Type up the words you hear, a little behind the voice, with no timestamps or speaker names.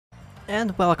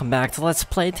And welcome back to Let's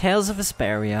Play Tales of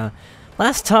Vesperia.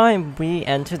 Last time we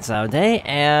entered Zaude,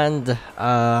 and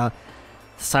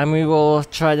this time we will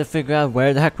try to figure out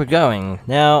where the heck we're going.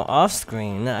 Now, off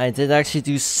screen, I did actually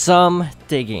do some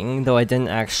digging, though I didn't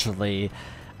actually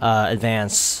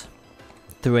advance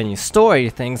through any story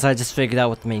things. I just figured out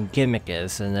what the main gimmick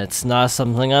is, and it's not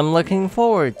something I'm looking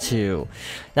forward to.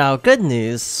 Now, good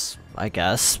news, I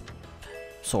guess,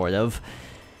 sort of,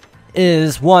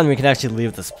 is one, we can actually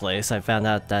leave this place. I found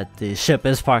out that the ship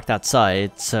is parked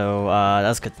outside, so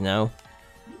that's good to know.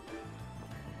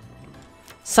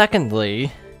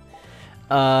 Secondly,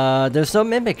 there's no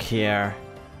mimic here.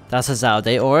 That's a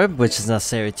Zaude orb, which is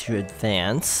necessary to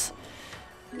advance.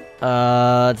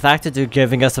 The fact that they're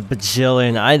giving us a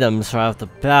bajillion items right off the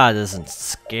bat isn't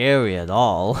scary at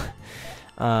all.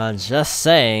 Just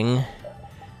saying.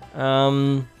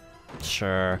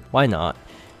 Sure, why not?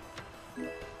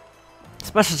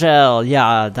 Special gel,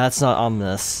 yeah, that's not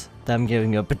ominous. Them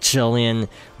giving you a bajillion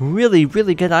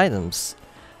really good items.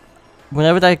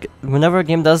 Whenever a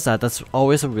game does that, that's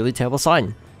always a really terrible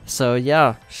sign. So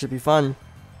yeah, should be fun.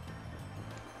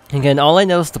 Again, all I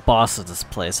know is the boss of this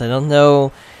place. I don't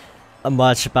know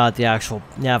much about the actual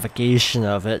navigation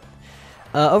of it.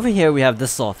 Over here we have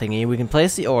this little thingy. We can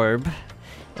place the orb,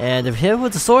 and over here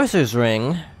with the sorcerer's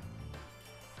ring,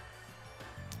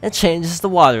 it changes the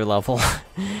water level.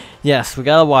 Yes, we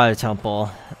got a water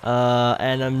temple,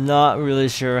 and I'm not really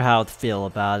sure how to feel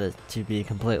about it, to be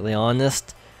completely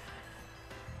honest.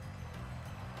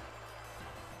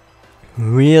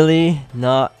 Really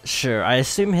not sure. I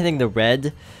assume hitting the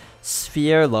red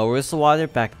sphere lowers the water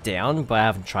back down, but I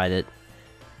haven't tried it.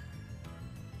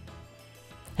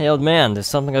 Hey old man, there's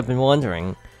something I've been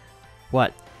wondering.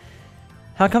 What?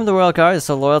 How come the Royal Guard is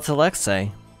so loyal to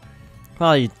Alexei?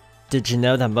 Well, did you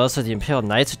know that most of the Imperial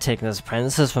Knights are taken as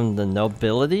apprentices from the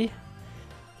nobility?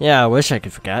 Yeah, I wish I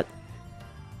could forget.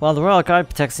 Well, the Royal Guard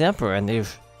protects the Emperor, and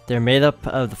they're made up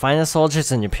of the finest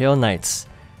soldiers and Imperial Knights.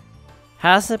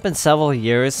 Hasn't it been several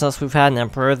years since we've had an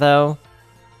Emperor, though?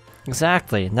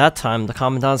 Exactly. In that time, the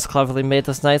Commandant's cleverly made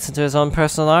those knights into his own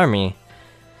personal army.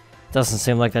 Doesn't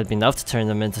seem like that'd be enough to turn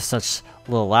them into such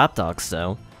little lapdogs,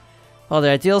 though. Well,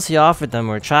 the ideals he offered them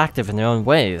were attractive in their own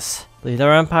ways. Lead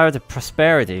our empire to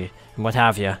prosperity, and what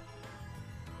have you.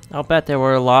 I'll bet there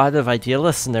were a lot of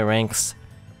idealists in their ranks.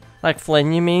 Like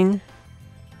Flynn, you mean?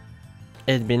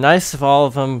 It'd be nice if all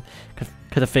of them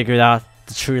could have figured out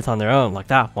the truth on their own, like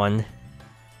that one.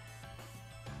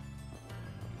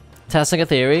 Testing a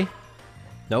theory?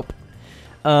 Nope.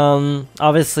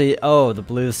 Obviously, oh, the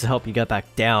blues to help you get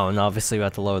back down. Obviously, we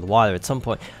have to lower the water at some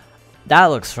point. That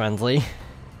looks friendly.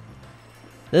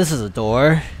 This is a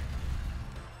door.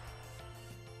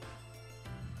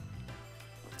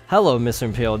 Hello, Mr.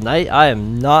 Imperial Knight. I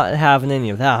am not having any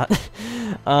of that.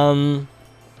 Was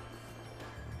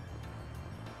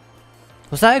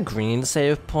that a green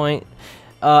save point?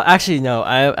 Actually, no.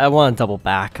 I want to double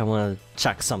back. I want to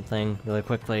check something really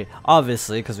quickly.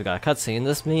 Obviously, because we got a cutscene,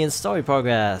 this means story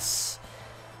progress.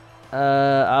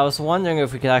 I was wondering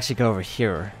if we could actually go over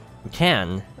here. We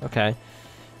can. Okay.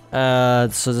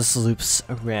 So this loops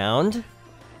around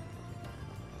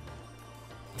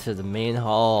to the main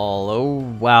hall. Oh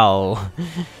wow.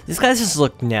 These guys just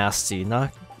look nasty.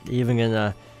 Not even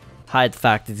gonna hide the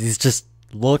fact that these just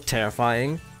look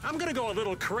terrifying. I'm gonna go a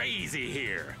little crazy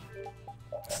here.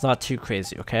 It's not too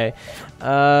crazy, okay?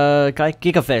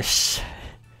 Gigafish.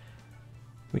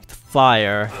 Weak to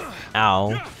fire.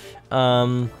 Ow.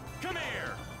 Come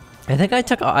here. I think I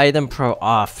took item pro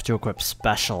off to equip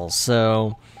special,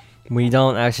 so we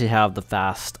don't actually have the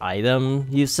fast item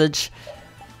usage.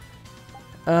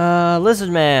 Lizard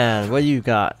Man, what do you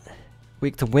got?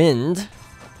 Weak to wind.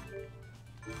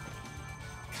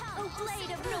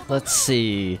 Let's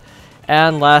see.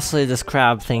 And lastly, this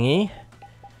crab thingy.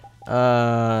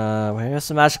 Where's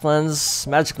the magic lens?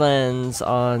 Magic lens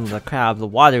on the crab, the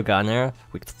water gunner.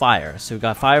 Weak to fire. So we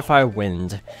got fire, fire,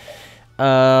 wind.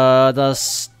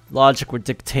 Thus logic would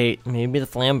dictate maybe the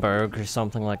Flamberg or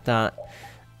something like that.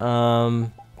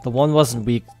 The one wasn't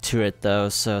weak to it though,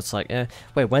 so it's like, eh.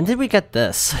 Wait, when did we get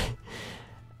this?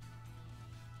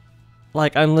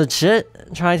 Like, I'm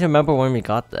legit trying to remember when we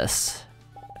got this.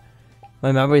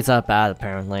 My memory's that bad,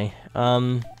 apparently.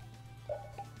 Also,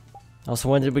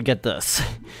 when did we get this?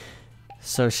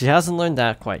 So, she hasn't learned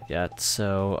that quite yet,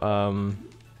 so,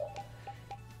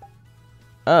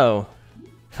 oh.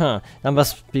 Huh, that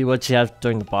must be what she had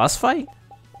during the boss fight?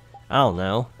 I don't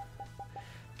know.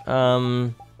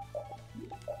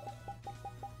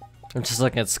 I'm just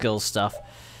looking at skills stuff.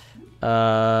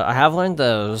 I have learned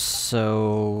those,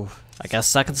 so I guess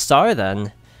second star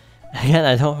then. Again,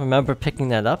 I don't remember picking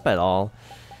that up at all.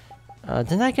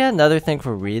 Didn't I get another thing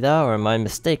for Rita, or am I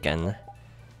mistaken?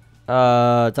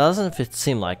 Doesn't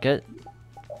seem like it.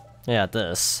 Yeah,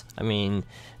 this. I mean,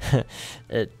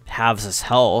 it halves his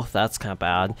health, that's kinda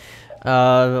bad.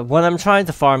 When I'm trying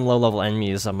to farm low-level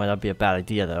enemies, that might not be a bad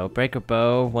idea though. Breaker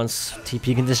Bow, once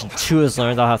TP Condition 2 is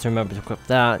learned, I'll have to remember to equip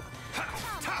that.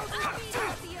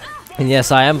 And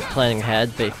yes, I am planning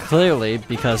ahead, but clearly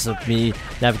because of me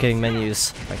navigating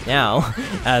menus right now,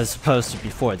 as opposed to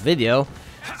before the video.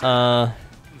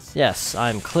 Yes,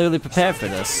 I'm clearly prepared for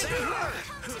this.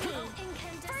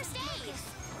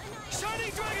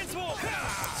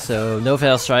 So, no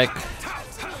fail strike.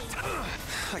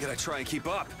 I gotta try and keep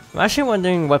up. I'm actually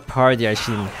wondering what party I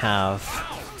should have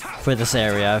for this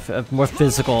area. If a more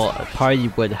physical party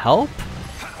would help,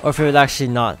 or if it would actually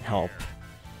not help.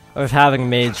 Or if having a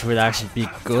mage would actually be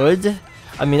good.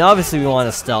 I mean, obviously we want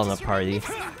Estelle in the party.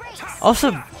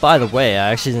 Also, by the way,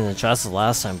 I actually didn't address it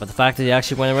last time, but the fact that he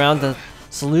actually went around the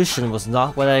solution was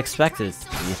not what I expected it to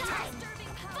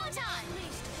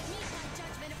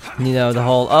be. You know, the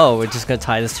whole, oh, we're just gonna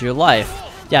tie this to your life.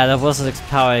 Yeah, that wasn't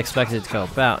how I expected it to go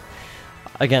about.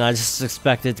 Again, I just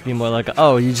expected it to be more like,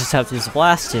 oh, you just have to use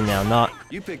Blasting now, not,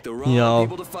 you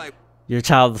know, you're a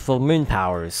child with full moon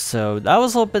powers. So that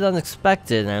was a little bit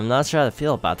unexpected, and I'm not sure how to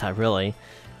feel about that, really.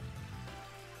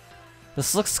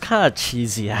 This looks kind of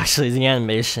cheesy, actually, the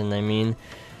animation, I mean.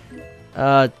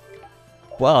 Well,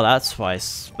 that's why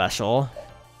special.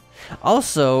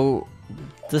 Also,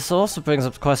 this also brings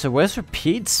up the question, where's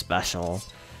Repeat's special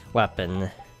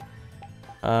weapon?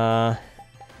 I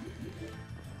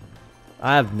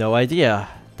have no idea.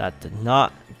 That did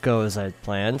not go as I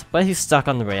planned, but he's stuck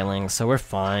on the railing, so we're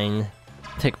fine.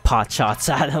 Take pot shots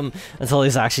at him until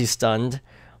he's actually stunned.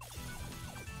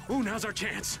 Ooh, now's our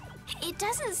chance. It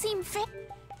doesn't seem fair.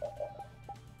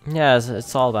 Yeah,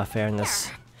 it's all about fairness.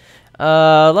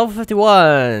 Level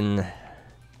 51.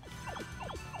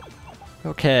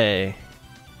 Okay.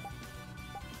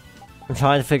 I'm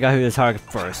trying to figure out who to target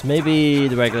first. Maybe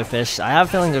the regular fish. I have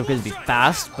a feeling they're going to be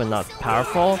fast, but not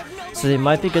powerful, so they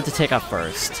might be good to take out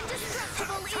first.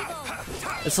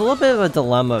 It's a little bit of a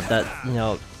dilemma that, you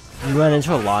know, you run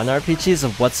into a lot in RPGs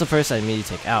of what's the first enemy you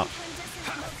take out.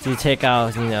 Do you take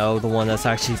out, you know, the one that's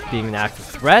actually being an active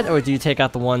threat, or do you take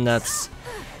out the one that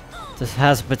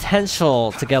has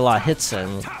potential to get a lot of hits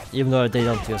in, even though they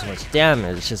don't do as much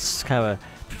damage? It's kind of a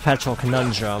perpetual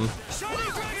conundrum.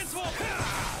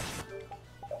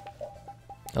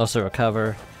 Also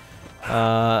recover.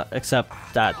 Except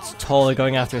that's totally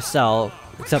going after Cell,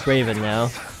 except Raven now.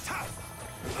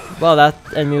 Well, that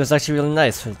enemy was actually really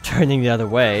nice for turning the other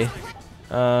way.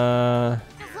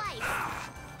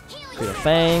 Good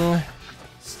Fang.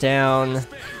 It's down.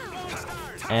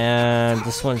 And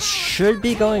this one should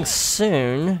be going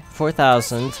soon.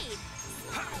 4,000.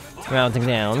 Rounding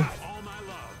down.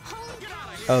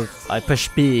 Oh, I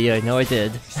pushed B. I know I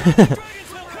did.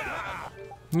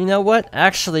 You know what?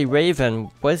 Actually, Raven,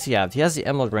 what does he have? He has the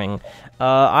Emerald Ring.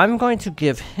 I'm going to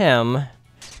give him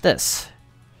this.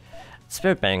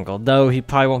 Spirit Bangle, though he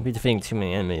probably won't be defeating too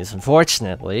many enemies,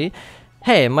 unfortunately.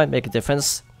 Hey, it might make a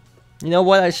difference. You know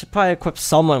what? I should probably equip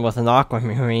someone with an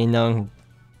Aquamarine, knowing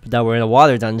that we're in a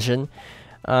water dungeon.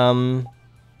 Where'd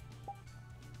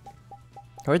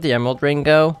the Emerald Ring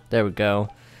go? There we go.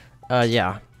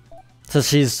 Yeah. So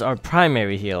she's our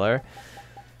primary healer.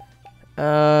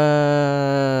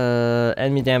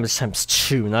 Enemy damage times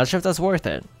 2. Not sure if that's worth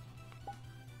it.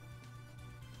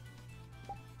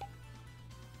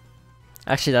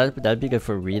 Actually, that'd be good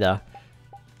for Rita.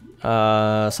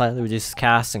 Slightly reduces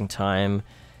casting time.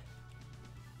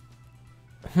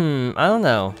 I don't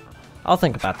know. I'll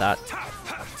think about that.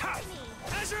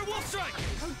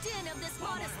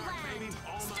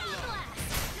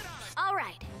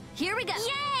 Alright, here we go.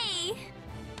 Yay!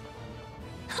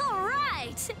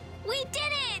 Alright! We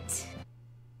did it!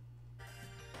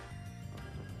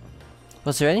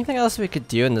 Was there anything else we could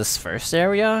do in this first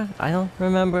area? I don't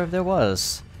remember if there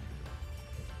was.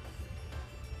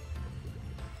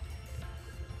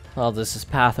 Well, there's this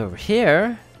path over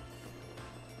here.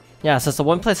 Yeah, since the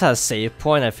one place has a save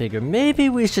point, I figured maybe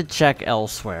we should check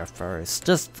elsewhere first.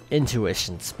 Just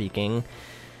intuition speaking.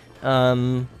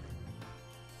 Unless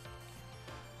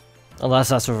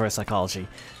that's reverse psychology.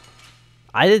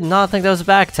 I did not think that was a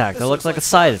back attack. That looks like a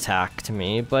side attack to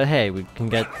me, but hey, we can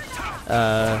get,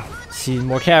 see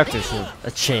more characters for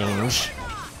a change.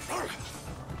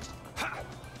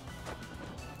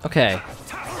 Okay.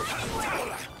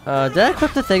 Did I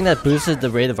equip the thing that boosted the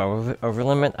rate of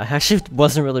overlimit? I actually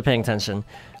wasn't really paying attention.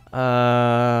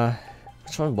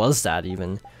 Which one was that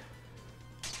even?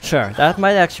 Sure, that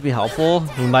might actually be helpful.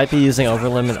 We might be using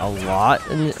Overlimit a lot.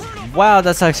 And wow,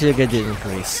 that's actually a good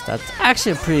increase. That's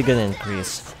actually a pretty good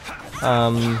increase.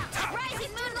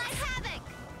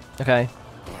 Okay.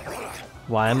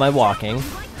 Why am I walking?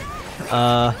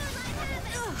 For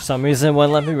some reason it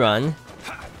wouldn't let me run.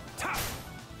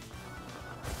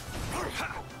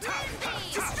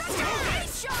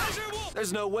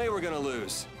 There's no way we're gonna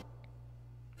lose.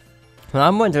 What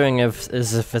I'm wondering if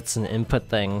it's an input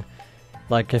thing.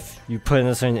 Like if you put in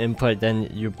a certain input, then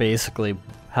you basically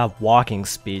have walking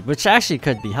speed, which actually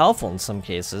could be helpful in some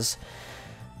cases.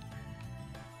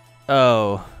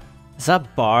 Oh, is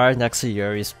that bar next to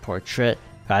Yuri's portrait,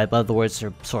 right above the word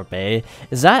sorbet?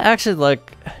 Is that actually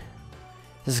like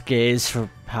his gauge for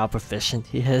how proficient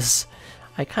he is?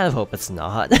 I kind of hope it's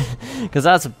not, because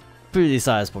that's a pretty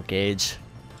sizable gauge.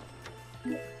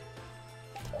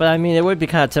 But I mean, it would be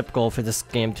kind of typical for this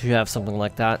game to have something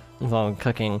like that involving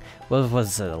cooking. What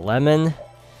was it, a lemon?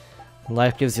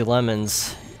 Life gives you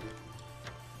lemons.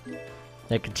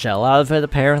 Make a gel out of it,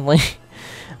 apparently.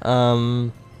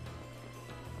 That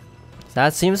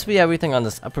seems to be everything on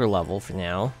this upper level for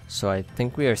now. So I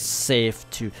think we are safe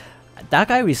to... That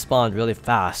guy respawned really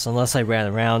fast, unless I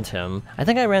ran around him. I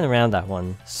think I ran around that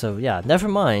one. So yeah, never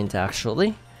mind,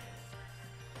 actually.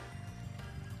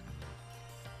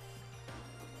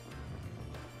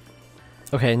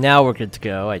 Okay, now we're good to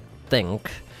go, I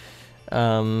think.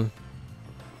 What's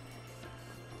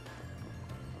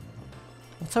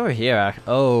over here?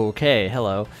 Oh, okay,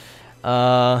 hello.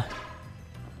 Not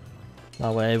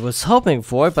what I was hoping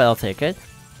for, but I'll take it.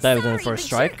 Better than the first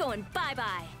strike.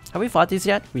 Have we fought these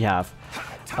yet? We have.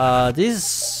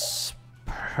 These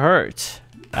hurt,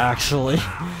 actually.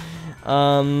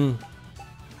 A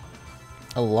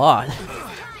lot.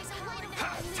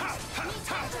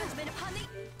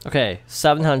 Okay,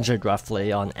 700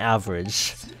 roughly on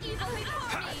average.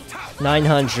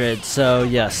 900, so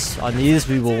yes, on these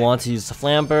we will want to use the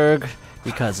Flamberg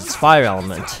because it's fire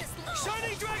element.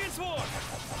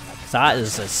 That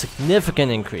is a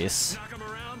significant increase.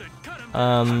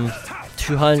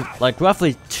 200, like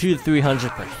roughly 200 to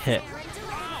 300 per hit.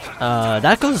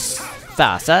 That goes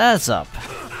fast, that adds up.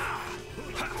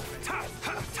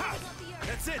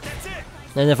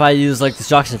 And if I use like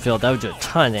Destruction Field, that would do a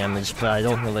ton of damage, but I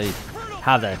don't really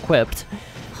have that equipped.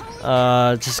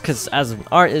 Just because as an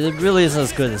art, it really isn't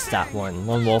as good as that one.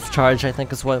 One Wolf Charge, I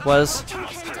think is what it was.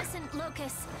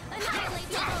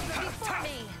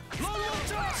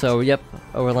 So yep,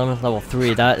 over level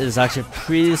 3, that is actually a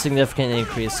pretty significant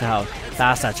increase to how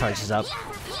fast that charges up.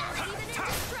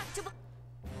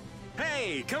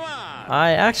 Hey, come on!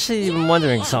 I actually am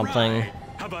wondering something.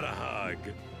 How about a hug?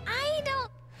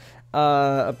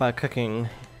 About cooking.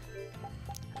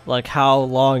 Like how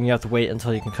long you have to wait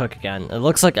until you can cook again. It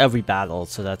looks like every battle,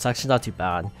 so that's actually not too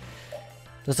bad.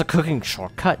 There's a cooking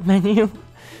shortcut menu?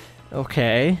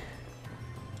 Okay.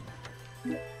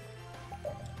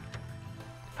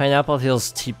 Pineapple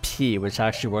heals TP, which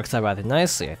actually works out rather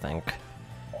nicely, I think.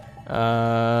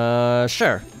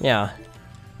 Sure, yeah.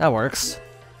 That works.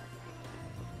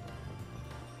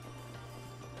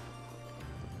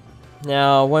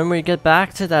 Now, when we get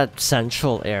back to that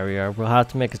central area, we'll have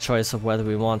to make a choice of whether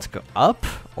we want to go up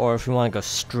or if we want to go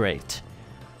straight.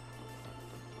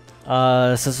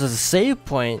 Since there's a save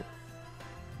point,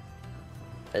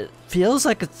 it feels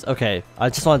like it's... Okay, I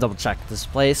just want to double check this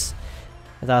place.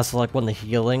 That's like one of the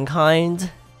healing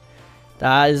kind.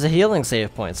 That is a healing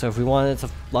save point, so if we wanted to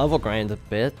level grind a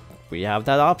bit, we have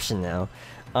that option now.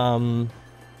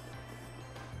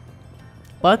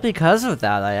 But because of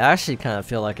that, I actually kind of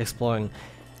feel like exploring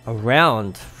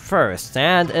around first,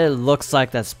 and it looks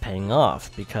like that's paying off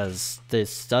because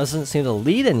this doesn't seem to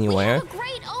lead anywhere. We have a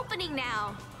great opening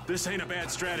now. This ain't a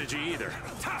bad strategy either.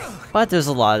 But there's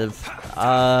a lot of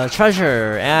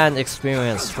treasure and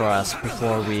experience for us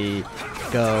before we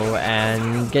go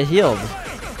and get healed.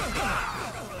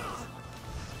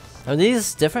 Are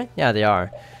these different? Yeah, they are.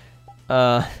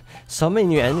 So many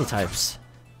new enemy types.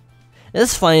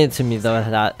 It's funny to me though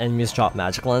that enemies drop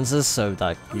magic lenses, so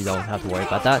that you don't have to worry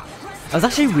about that. I was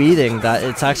actually reading that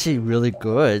it's actually really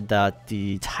good that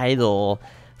the title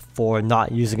for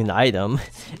not using an item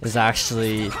is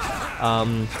actually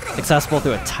accessible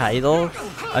through a title.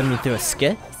 I mean through a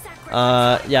skit.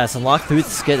 Yeah, it's unlocked through the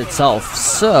skit itself.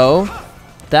 So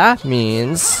that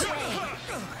means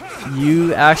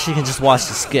you actually can just watch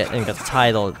the skit and get the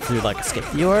title through like a skit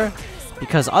viewer,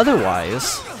 because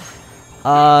otherwise.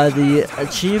 The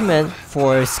achievement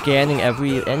for scanning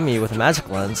every enemy with a magic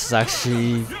lens is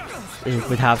actually, it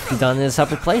would have to be done in a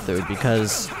separate playthrough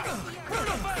because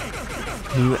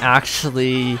you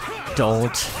actually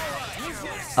don't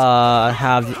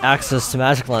have access to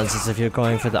magic lenses if you're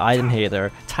going for the item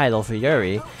hater title for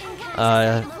Yuri.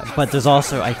 But there's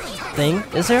also, I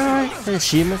think, is there an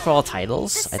achievement for all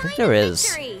titles? I think there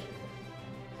is.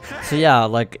 So yeah,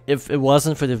 like, if it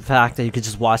wasn't for the fact that you could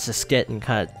just watch the skit and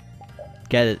kind of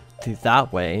get it through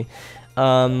that way,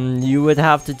 you would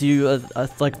have to do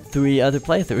like 3 other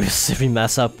playthroughs if you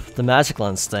mess up the magic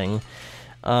lens thing.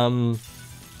 We'll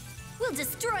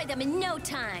destroy them in no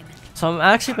time. So I've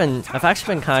actually been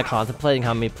kind of contemplating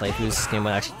how many playthroughs this game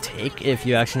would actually take if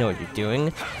you actually know what you're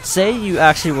doing. Say you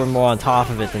actually were more on top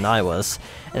of it than I was,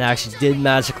 and actually did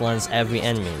magic lens every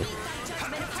enemy.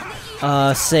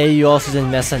 Say you also didn't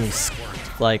miss any,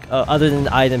 like, other than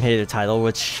the item hater title,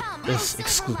 which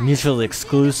is mutually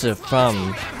exclusive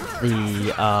from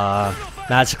the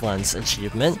magic lens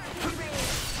achievement.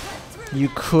 You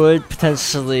could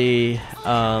potentially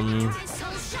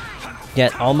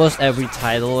get almost every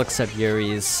title except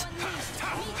Yuri's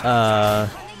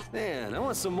Man, I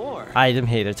want some more. item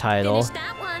hater title.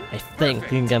 I think you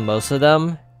can get most of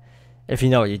them if you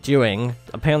know what you're doing.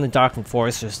 Apparently Dark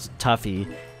Enforcer's toughy,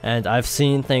 and I've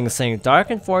seen things saying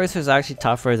Dark Enforcer is actually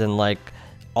tougher than like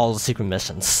all the secret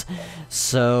missions.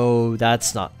 So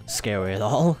that's not scary at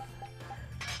all.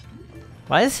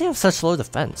 Why does he have such low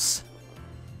defense?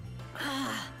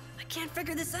 I can't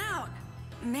figure this out.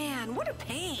 Man, what a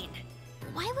pain.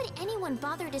 Why would anyone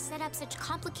bother to set up such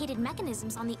complicated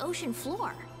mechanisms on the ocean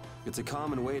floor? It's a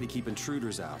common way to keep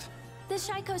intruders out. The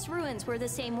Shy Coast ruins were the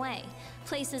same way.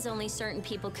 Places only certain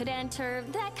people could enter,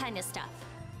 that kind of stuff.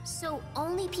 So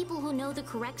only people who know the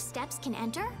correct steps can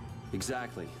enter?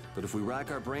 Exactly. But if we rack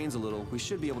our brains a little, we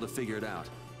should be able to figure it out.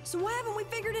 So why haven't we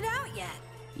figured it out yet?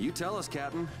 You tell us,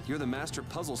 Captain. You're the master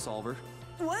puzzle solver.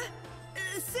 What?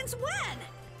 Since when?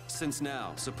 Since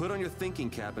now. So put on your thinking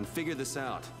cap and figure this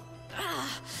out.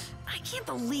 I can't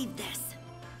believe this.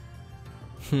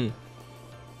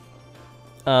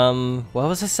 What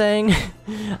was I saying?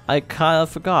 I kind of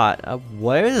forgot.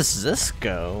 Where does this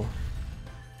go?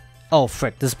 Oh,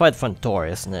 frick, this is by the front door,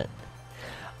 isn't it?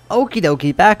 Okie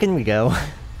dokie, back in we go.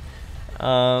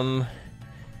 Though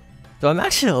I'm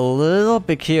actually a little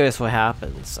bit curious what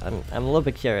happens. I'm a little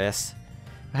bit curious.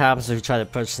 What happens if you try to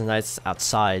approach the knights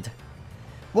outside?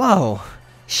 Whoa!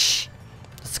 Shh!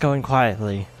 Let's go in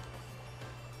quietly.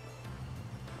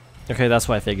 Okay, that's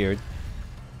what I figured.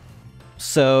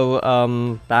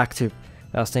 So, back to what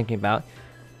I was thinking about.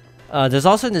 There's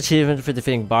also an achievement for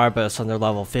defeating Barbos under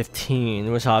level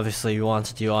 15, which obviously you want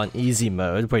to do on easy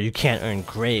mode, where you can't earn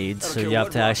grades, so you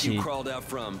have to actually figure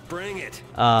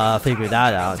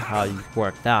that out, how you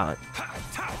work that.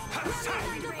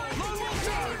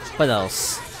 What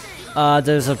else?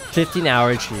 There's a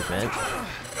 15-hour achievement.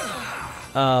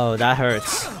 Oh, that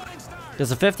hurts.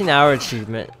 There's a 15-hour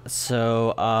achievement,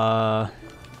 so,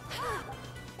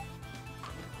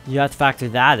 you have to factor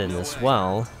that in as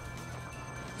well.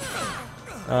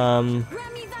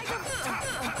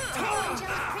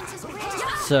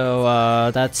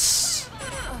 So, that's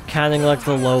counting like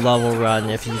the low-level run.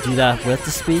 If you do that with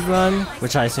the speed run,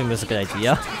 which I assume is a good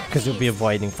idea, because you'll be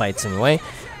avoiding fights anyway.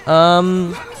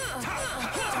 I'm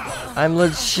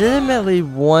legitimately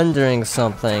wondering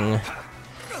something.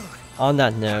 On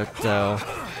that note, though,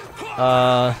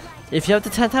 if you have the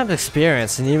 10 times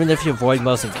experience, and even if you avoid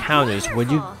most encounters,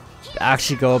 would you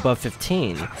actually go above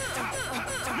 15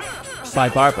 by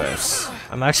Barbos?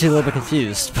 I'm actually a little bit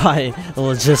confused by the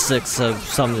logistics of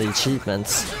some of the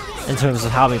achievements in terms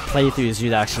of how many playthroughs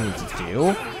you'd actually need to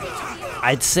do.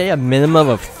 I'd say a minimum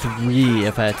of 3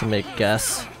 if I had to make a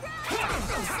guess.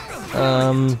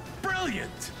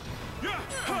 Brilliant.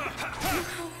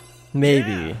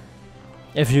 Maybe.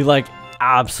 If you like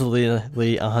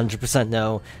absolutely 100%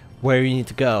 know where you need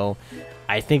to go,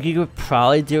 I think you could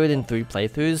probably do it in 3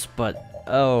 playthroughs, but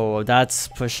oh, that's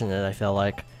pushing it, I feel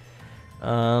like.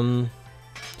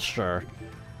 Sure.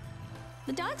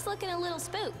 The dog's looking a little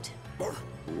spooked.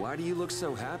 Why do you look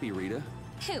so happy, Rita?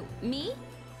 Who, me?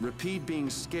 Repeat being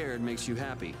scared makes you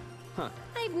happy. Huh.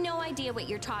 I have no idea what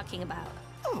you're talking about.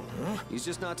 He's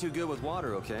just not too good with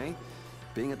water, okay?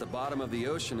 Being at the bottom of the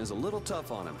ocean is a little tough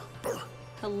on him.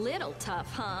 A little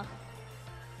tough, huh?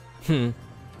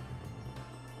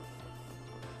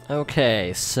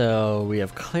 Okay, so we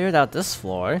have cleared out this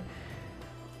floor.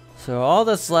 So all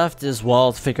that's left is,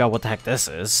 well, to figure out what the heck this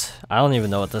is. I don't even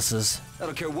know what this is. I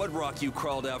don't care what rock you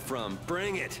crawled out from.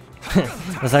 Bring it.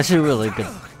 That's actually a really good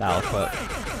battle quote.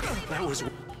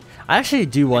 I actually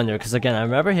do wonder, because again, I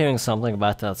remember hearing something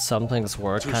about that some things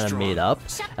were kind of made up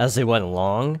as they went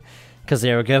along, because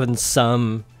they were given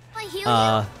some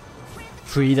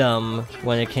freedom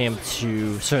when it came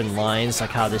to certain lines,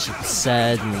 like how they should be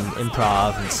said and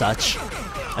improv and such.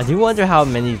 I do wonder how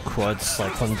many quotes,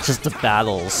 like, from just the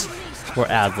battles were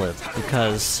ad-libbed,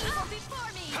 because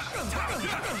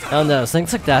I don't know,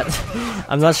 things like that.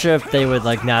 I'm not sure if they would,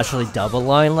 like, naturally dub a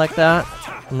line like that.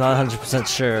 I'm not 100%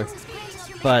 sure,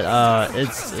 but it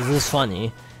is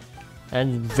funny,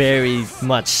 and very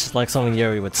much like something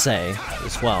Yuri would say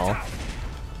as well.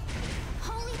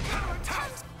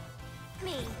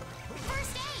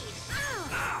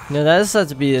 You know, that is said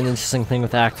to be an interesting thing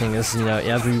with acting, is, you know,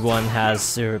 everyone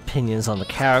has their opinions on the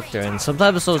character, and some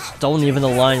episodes don't even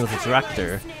align with the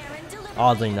director,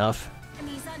 oddly enough.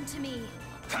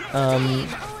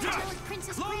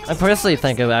 I personally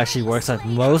think it actually works out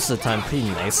most of the time pretty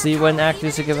nicely when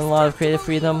actors are given a lot of creative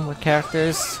freedom with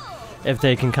characters, if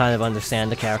they can kind of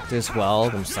understand the characters well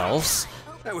themselves.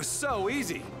 That was so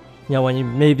easy. You know, when you,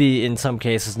 maybe in some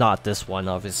cases, not this one,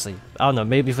 obviously. I don't know,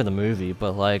 maybe for the movie,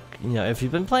 but like, you know, if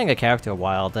you've been playing a character a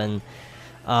while, then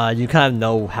you kind of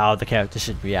know how the character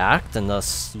should react, and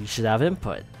thus you should have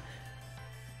input.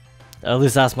 At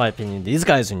least that's my opinion. These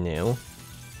guys are new.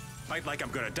 Fight like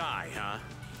I'm gonna die, huh?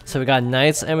 So we got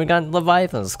Knights, and we got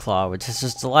Leviathan's Claw, which is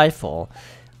just delightful.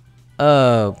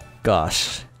 Oh,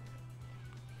 gosh.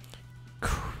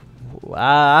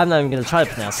 I'm not even gonna try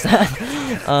to pronounce that.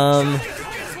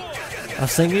 I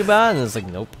was thinking about it, and it's like,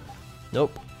 nope.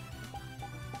 Nope.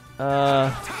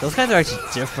 Those guys are actually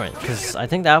different, because I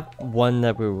think that one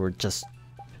that we were just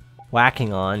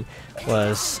whacking on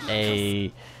was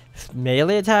a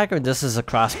melee attacker. This is a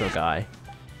crossbow guy.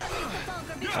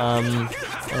 And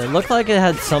it looked like it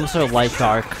had some sort of light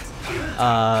dark,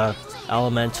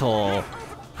 elemental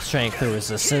strength or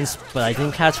resistance, but I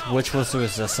didn't catch which was the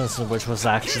resistance and which was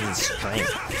actually the strength.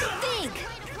 Think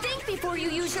before you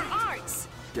use your arts.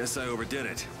 Guess I overdid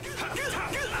it.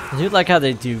 I do like how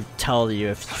they do tell you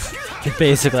if you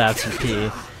basically have TP.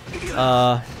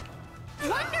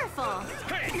 Wonderful.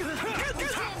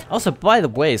 Also, by the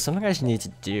way, something I should need to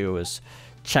do is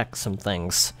check some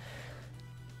things.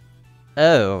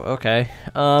 Oh, okay.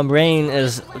 Rain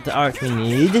is the art we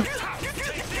need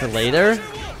for later.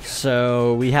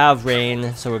 So we have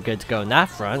Rain, so we're good to go on that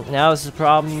front. Now is the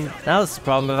problem. Now it's the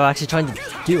problem of actually trying to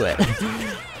do it.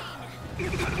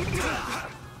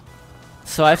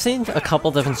 So I've seen a couple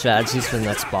different strategies for the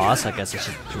next boss, I guess I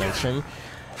should mention.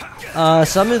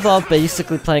 Some involve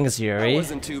basically playing as Yuri.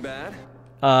 Wasn't too bad.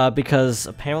 Because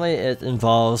apparently it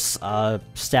involves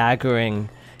staggering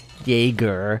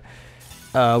Jaeger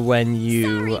when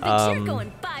you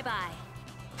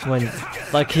when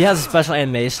like he has a special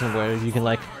animation where you can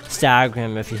like stagger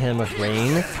him if you hit him with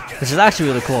Rain, which is actually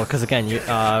really cool because again you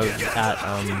at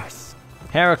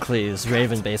Heracles,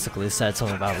 Raven basically said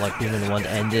something about like being the one to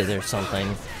end it or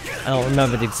something. I don't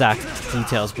remember the exact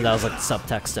details, but that was like the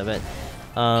subtext of it.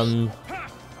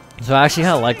 So I actually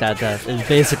kind of like that it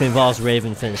basically involves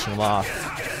Raven finishing him off.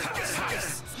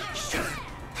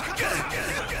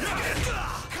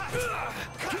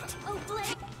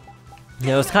 You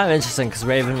know, it's kind of interesting because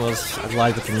Raven was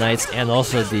allied with the Knights and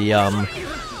also the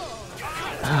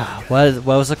what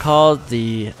was it called?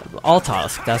 The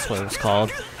Altosk, that's what it was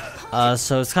called.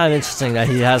 So it's kind of interesting that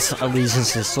he has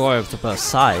allegiance to Sword to both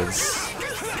sides.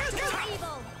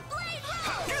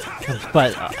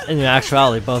 But in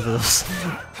actuality, both of those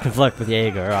conflict with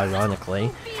Jaeger,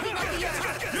 ironically.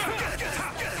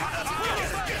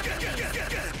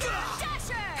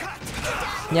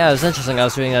 Yeah, it was interesting. I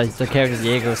was reading that the character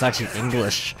Jaeger was actually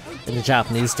English in the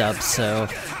Japanese dub, so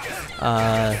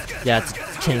yeah,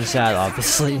 to change that,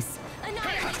 obviously.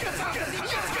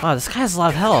 Wow, this guy has a lot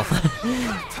of health.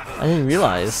 I didn't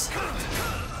realize.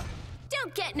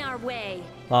 Don't get in our way.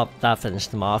 Well, that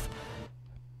finished him off.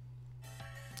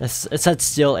 It said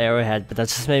Steel Arrowhead, but that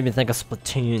just made me think of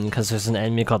Splatoon because there's an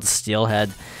enemy called the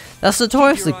Steelhead. That's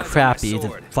notoriously crappy to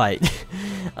fight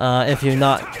if you're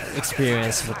not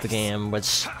experienced with the game,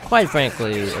 which, quite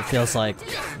frankly, it feels like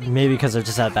maybe because they've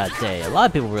just had a bad day. A lot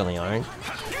of people really aren't.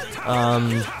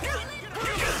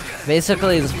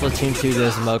 Basically, in Splatoon 2,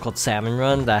 there's a mode called Salmon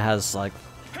Run that has, like,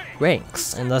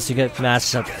 ranks, unless you get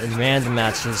matched up in random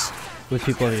matches with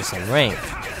people of your same rank.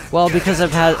 Well, because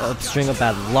I've had a string of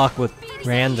bad luck with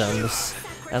randoms,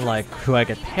 and, like, who I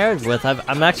get paired with,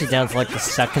 I'm actually down to, like, the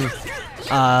second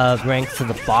rank to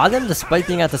the bottom, despite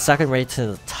being at the second rank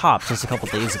to the top just a couple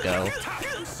days ago.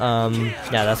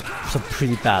 Yeah, that's some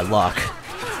pretty bad luck.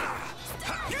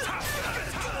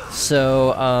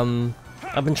 So,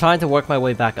 I've been trying to work my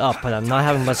way back up, but I'm not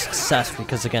having much success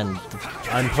because, again,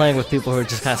 I'm playing with people who are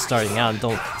just kind of starting out and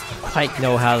don't quite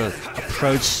know how to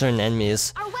approach certain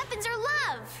enemies. Our weapons are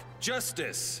love.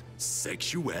 Justice.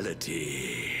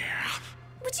 Sexuality.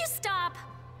 Would you stop?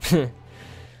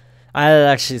 I had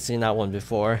actually seen that one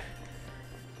before.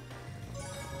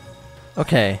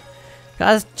 Okay.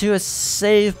 Guys, to a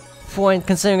save point,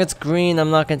 considering it's green,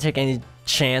 I'm not gonna take any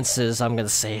chances. I'm gonna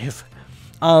save.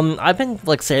 I've been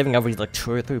like saving every like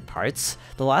 2 or 3 parts.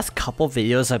 The last couple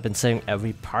videos I've been saving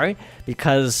every part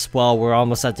because, well, we're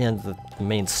almost at the end of the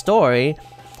main story,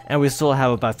 and we still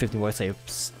have about 50 more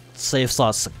save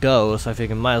slots to go, so I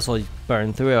figured might as well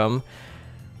burn through them.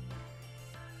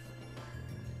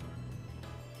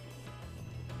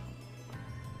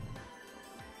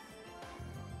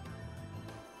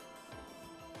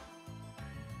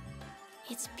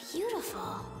 It's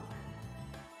beautiful.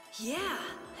 Yeah,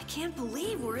 I can't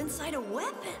believe we're inside a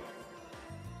weapon.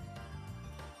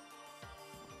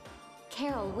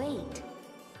 Carol, wait.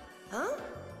 Huh?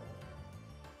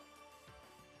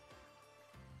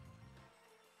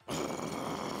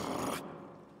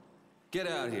 Get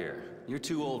out here. You're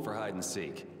too old for hide and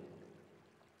seek.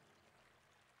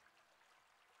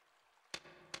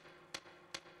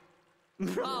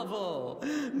 Bravo!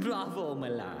 Bravo, my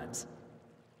lads.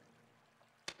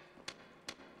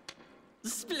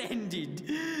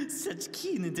 Splendid! Such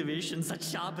keen intuition, such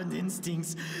sharpened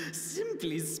instincts.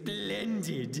 Simply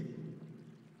splendid.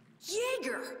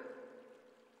 Jaeger!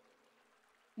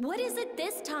 What is it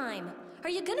this time? Are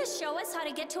you gonna show us how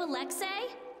to get to Alexei?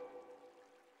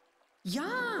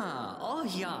 Yeah, oh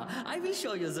yeah, I will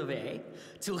show you the way.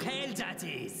 To hell that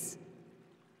is.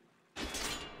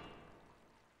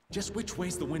 Just which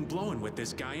way's the wind blowing with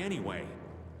this guy anyway?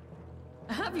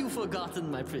 Have you forgotten,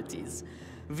 my pretties?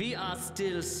 We are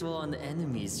still sworn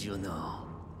enemies, you know.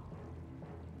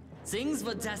 Things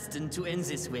were destined to end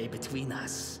this way between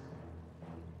us.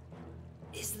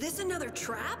 Is this another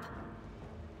trap?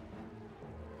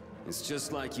 It's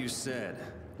just like you said.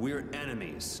 We're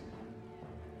enemies.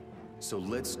 So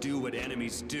let's do what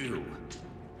enemies do.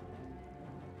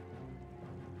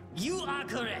 You are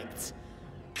correct.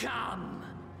 Come.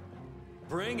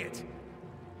 Bring it!